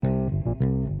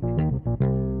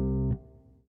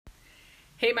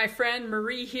Hey, my friend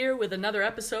Marie here with another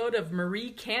episode of Marie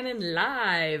Cannon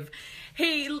Live.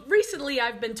 Hey, recently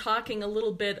I've been talking a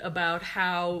little bit about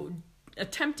how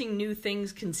attempting new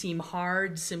things can seem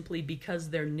hard simply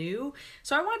because they're new.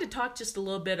 So I wanted to talk just a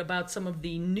little bit about some of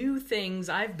the new things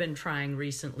I've been trying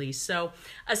recently. So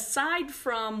aside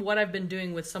from what I've been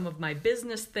doing with some of my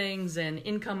business things and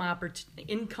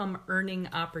income earning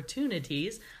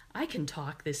opportunities, I can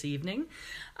talk this evening.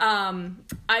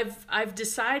 I've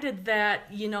decided that,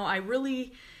 I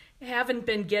really haven't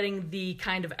been getting the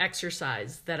kind of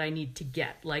exercise that I need to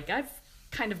get. Like, I've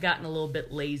kind of gotten a little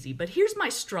bit lazy, but here's my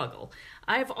struggle.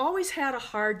 I've always had a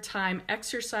hard time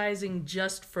exercising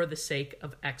just for the sake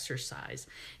of exercise.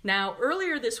 Now,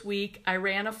 earlier this week, I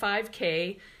ran a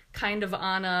 5K, kind of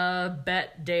on a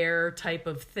bet dare type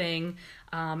of thing.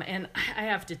 And I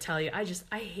have to tell you,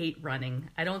 I hate running.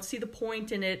 I don't see the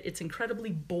point in it. It's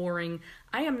incredibly boring.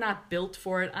 I am not built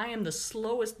for it. I am the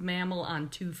slowest mammal on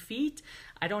 2 feet.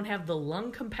 I don't have the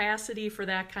lung capacity for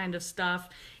that kind of stuff.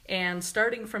 And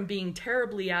starting from being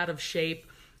terribly out of shape,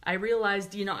 I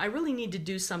realized, I really need to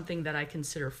do something that I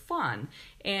consider fun.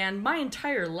 And my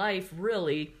entire life,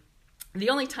 really, the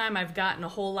only time I've gotten a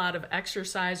whole lot of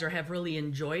exercise or have really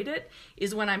enjoyed it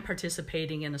is when I'm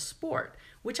participating in a sport,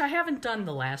 which I haven't done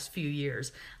the last few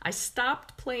years. I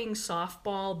stopped playing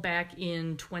softball back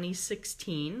in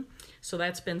 2016, so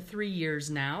that's been 3 years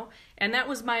now, and that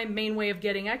was my main way of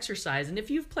getting exercise. And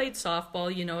if you've played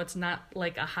softball, it's not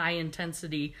like a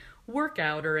high-intensity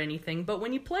workout or anything, but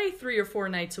when you play 3 or 4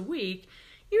 nights a week,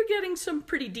 you're getting some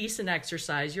pretty decent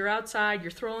exercise. You're outside,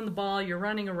 you're throwing the ball, you're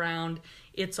running around,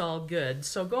 it's all good.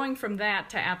 So going from that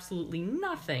to absolutely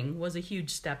nothing was a huge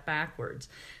step backwards.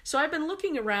 So I've been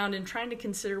looking around and trying to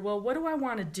consider, well, what do I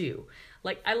want to do?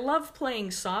 Like, I love playing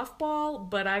softball,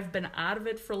 but I've been out of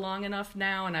it for long enough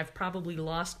now, and I've probably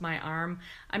lost my arm.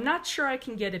 I'm not sure I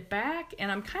can get it back, and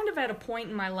I'm kind of at a point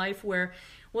in my life where,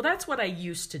 well, that's what I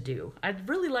used to do. I'd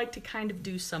really like to kind of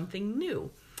do something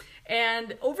new.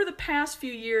 And over the past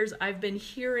few years, I've been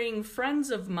hearing friends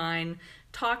of mine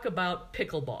talk about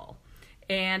pickleball.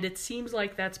 And it seems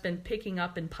like that's been picking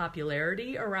up in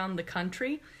popularity around the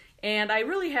country. And I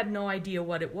really had no idea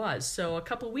what it was. So a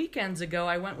couple weekends ago,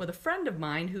 I went with a friend of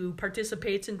mine who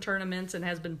participates in tournaments and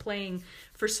has been playing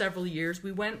for several years.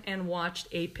 We went and watched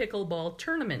a pickleball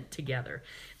tournament together.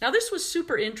 Now, this was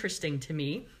super interesting to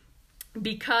me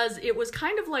because it was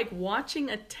kind of like watching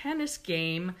a tennis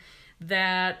game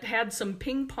that had some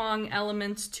ping pong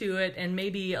elements to it and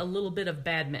maybe a little bit of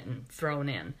badminton thrown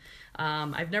in.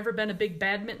 I've never been a big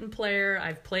badminton player.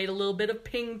 I've played a little bit of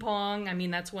ping pong. I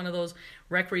mean, that's one of those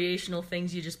recreational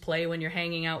things you just play when you're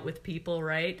hanging out with people,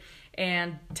 right?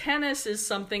 And tennis is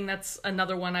something that's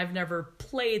another one. I've never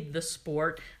played the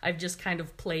sport. I've just kind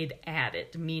of played at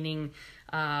it, meaning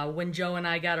when Joe and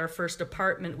I got our first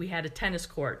apartment, we had a tennis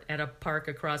court at a park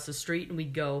across the street, and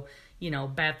we'd go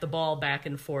bat the ball back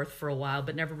and forth for a while,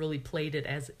 but never really played it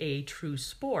as a true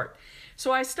sport.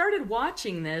 So I started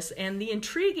watching this, and the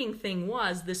intriguing thing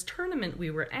was this tournament we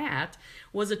were at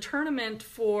was a tournament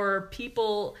for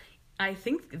people, I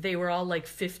think they were all like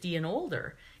 50 and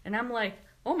older. And I'm like,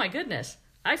 oh my goodness,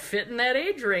 I fit in that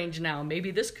age range now. Maybe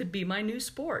this could be my new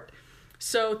sport.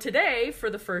 So today,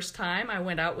 for the first time, I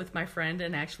went out with my friend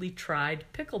and actually tried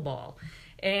pickleball.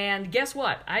 And guess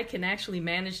what? I can actually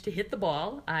manage to hit the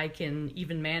ball. I can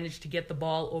even manage to get the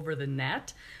ball over the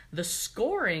net. The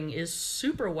scoring is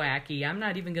super wacky. I'm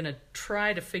not even going to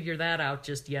try to figure that out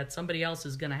just yet. Somebody else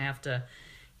is going to have to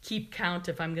keep count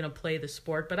if I'm going to play the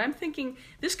sport. But I'm thinking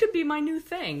this could be my new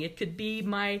thing. It could be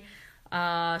my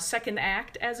second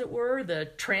act, as it were, the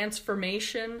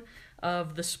transformation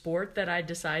of the sport that I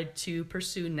decide to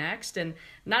pursue next. And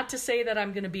not to say that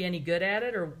I'm going to be any good at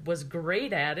it or was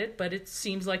great at it, but it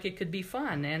seems like it could be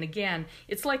fun. And again,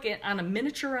 it's like on a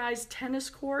miniaturized tennis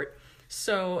court.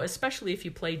 So especially if you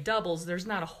play doubles, there's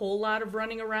not a whole lot of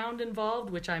running around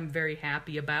involved, which I'm very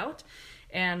happy about.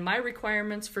 And my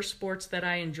requirements for sports that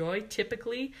I enjoy,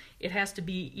 typically, it has to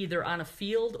be either on a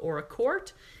field or a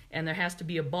court, and there has to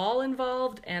be a ball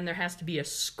involved, and there has to be a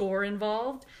score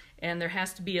involved, and there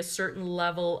has to be a certain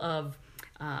level of,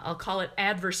 I'll call it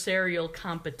adversarial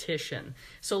competition.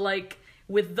 So like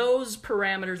with those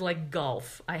parameters, like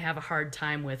golf, I have a hard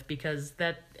time with because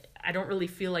I don't really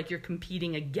feel like you're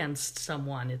competing against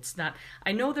someone. It's not,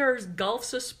 I know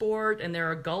golf's a sport and there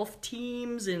are golf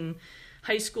teams in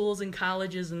high schools and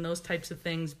colleges and those types of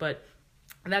things, but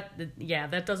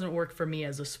that doesn't work for me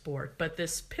as a sport. But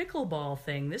this pickleball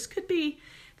thing, this could be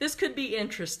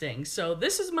interesting. So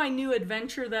this is my new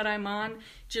adventure that I'm on,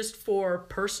 just for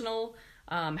personal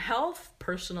health,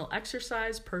 personal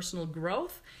exercise, personal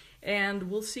growth. and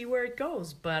we'll see where it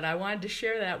goes. But I wanted to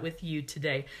share that with you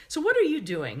today. So what are you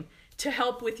doing to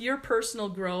help with your personal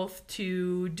growth,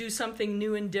 to do something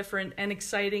new and different and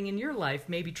exciting in your life?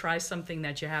 Maybe try something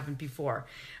that you haven't before.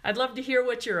 I'd love to hear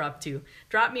what you're up to.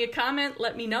 Drop me a comment,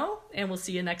 let me know, and we'll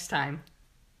see you next time.